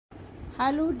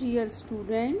Hello dear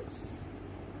students.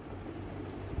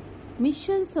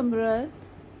 Mission Samrath.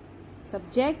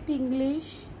 Subject English.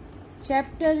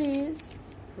 Chapter is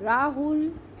Rahul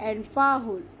and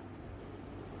Pahul.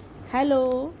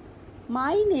 Hello,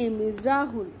 my name is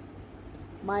Rahul.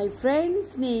 My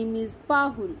friend's name is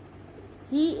Pahul.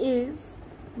 He is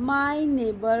my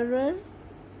neighbor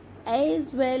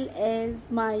as well as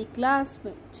my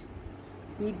classmate.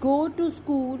 We go to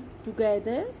school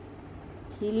together.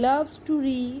 He loves to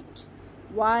read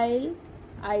while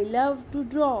I love to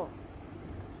draw.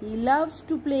 He loves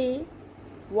to play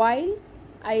while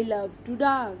I love to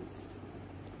dance.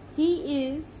 He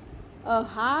is a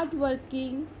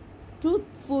hard-working,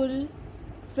 truthful,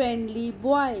 friendly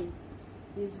boy.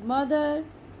 His mother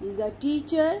is a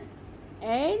teacher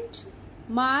and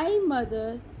my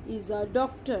mother is a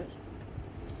doctor.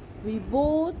 We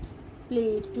both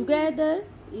play together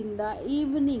in the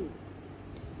evening.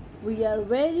 We are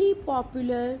very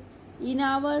popular in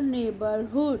our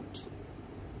neighborhood.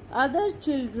 Other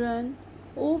children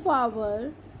of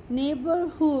our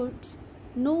neighborhood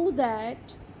know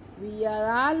that we are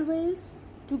always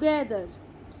together.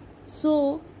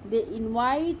 So they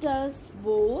invite us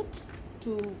both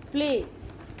to play.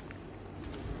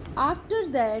 After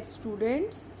that,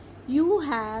 students, you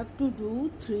have to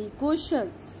do 3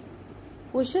 questions.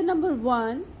 Question number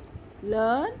 1,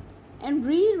 learn and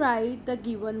rewrite the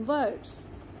given words.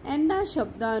 ਇਹਨਾਂ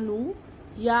ਸ਼ਬਦਾਂ ਨੂੰ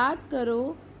ਯਾਦ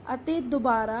ਕਰੋ ਅਤੇ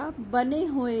ਦੁਬਾਰਾ ਬਣੇ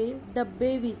ਹੋਏ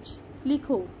ਡੱਬੇ ਵਿੱਚ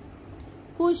ਲਿਖੋ.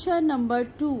 Question number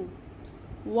 2,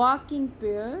 walk in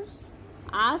pairs.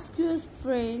 Ask your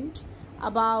friend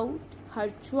about her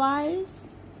choice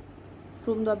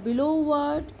from the below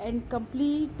word and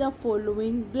complete the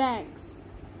following blanks.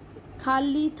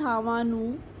 ਖਾਲੀ ਥਾਵਾਂ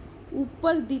ਨੂੰ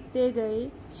ਉੱਪਰ ਦਿੱਤੇ ਗਏ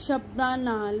ਸ਼ਬਦਾਂ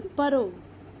ਨਾਲ ਭਰੋ.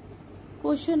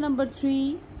 Question number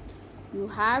 3, you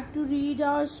have to read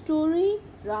our story,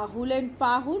 Rahul and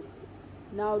Pahul.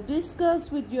 Now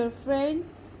discuss with your friend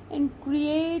and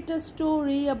create a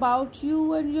story about you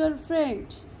and your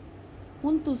friend.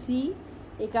 ਹੁਣ ਤੁਸੀਂ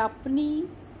ਇੱਕ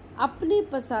ਆਪਣੀ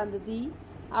ਪਸੰਦ ਦੀ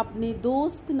ਆਪਣੇ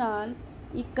ਦੋਸਤ ਨਾਲ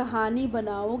ਇੱਕ ਕਹਾਣੀ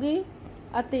ਬਣਾਓਗੇ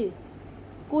ਅਤੇ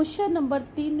ਕੁਐਸਚਨ ਨੰਬਰ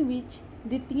 3 ਵਿੱਚ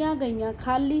ਦਿੱਤੀਆਂ ਗਈਆਂ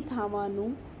ਖਾਲੀ ਥਾਵਾਂ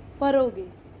ਨੂੰ ਭਰੋਗੇ.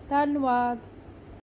 ਧੰਨਵਾਦ.